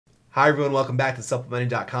Hi everyone, welcome back to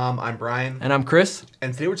supplementing.com. I'm Brian. And I'm Chris.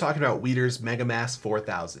 And today we're talking about Weider's MegaMass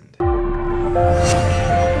 4000.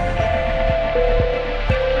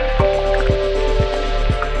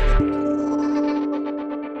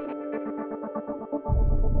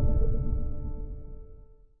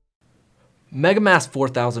 MegaMass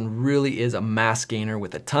 4000 really is a mass gainer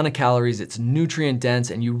with a ton of calories. It's nutrient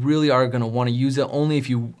dense and you really are going to want to use it only if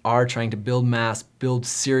you are trying to build mass, build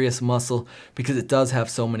serious muscle, because it does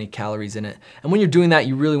have so many calories in it. And when you're doing that,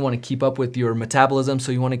 you really want to keep up with your metabolism,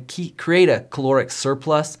 so you want to create a caloric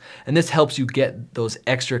surplus, and this helps you get those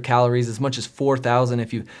extra calories, as much as 4,000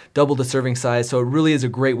 if you double the serving size. So it really is a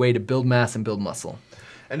great way to build mass and build muscle.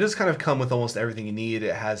 And it does kind of come with almost everything you need.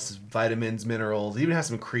 It has vitamins, minerals, it even has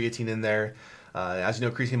some creatine in there. As you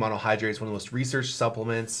know, creatine monohydrate is one of the most researched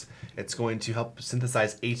supplements. It's going to help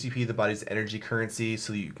synthesize ATP, the body's energy currency,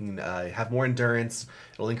 so you can have more endurance.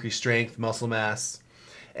 It'll increase strength, muscle mass.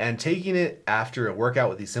 And taking it after a workout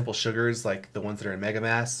with these simple sugars, like the ones that are in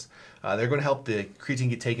MegaMass, they're going to help the creatine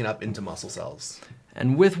get taken up into muscle cells.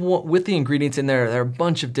 And with the ingredients in there are a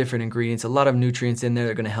bunch of different ingredients, a lot of nutrients in there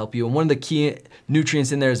that are going to help you. And one of the key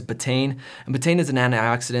nutrients in there is betaine. And betaine is an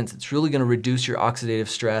antioxidant. It's really going to reduce your oxidative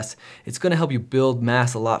stress. It's going to help you build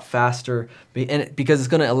mass a lot faster, because it's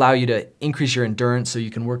going to allow you to increase your endurance so you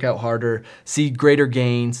can work out harder, see greater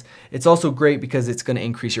gains. It's also great because it's going to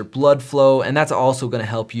increase your blood flow, and that's also going to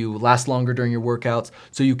help you last longer during your workouts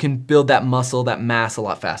so you can build that muscle, that mass a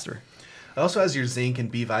lot faster. It also has your zinc and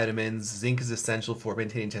B vitamins. Zinc is essential for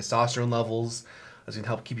maintaining testosterone levels. It's going to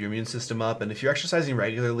help keep your immune system up. And if you're exercising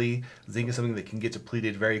regularly, zinc is something that can get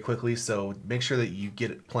depleted very quickly. So make sure that you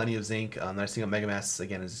get plenty of zinc. The nice thing on MegaMass,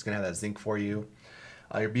 again, is it's going to have that zinc for you.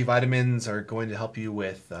 Your B vitamins are going to help you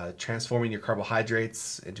with transforming your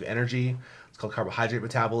carbohydrates into energy. It's called carbohydrate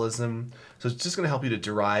metabolism. So it's just going to help you to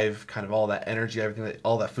derive kind of all that energy,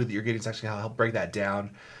 all that food that you're getting. It's actually going to help break that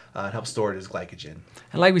down. And help store it as glycogen.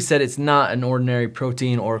 And like we said, it's not an ordinary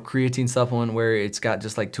protein or creatine supplement where it's got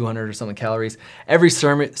just like 200 or something calories. Every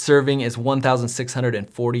serving is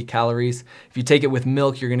 1,640 calories. If you take it with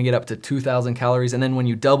milk, you're gonna get up to 2,000 calories. And then when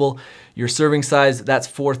you double your serving size, that's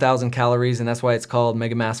 4,000 calories, and that's why it's called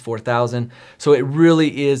MegaMass 4000. So it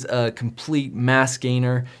really is a complete mass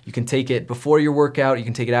gainer. You can take it before your workout, you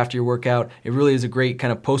can take it after your workout. It really is a great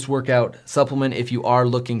kind of post-workout supplement if you are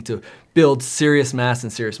looking to build serious mass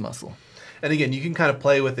and serious muscle. And again, you can kind of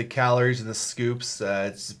play with the calories and the scoops.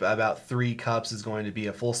 It's about 3 cups is going to be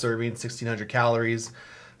a full serving, 1,600 calories.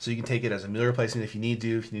 So you can take it as a meal replacement if you need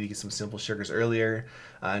to get some simple sugars earlier,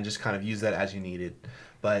 and just kind of use that as you need it.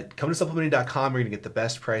 But come to supplementing.com, you're going to get the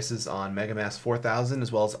best prices on MegaMass 4000,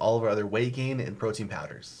 as well as all of our other weight gain and protein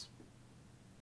powders.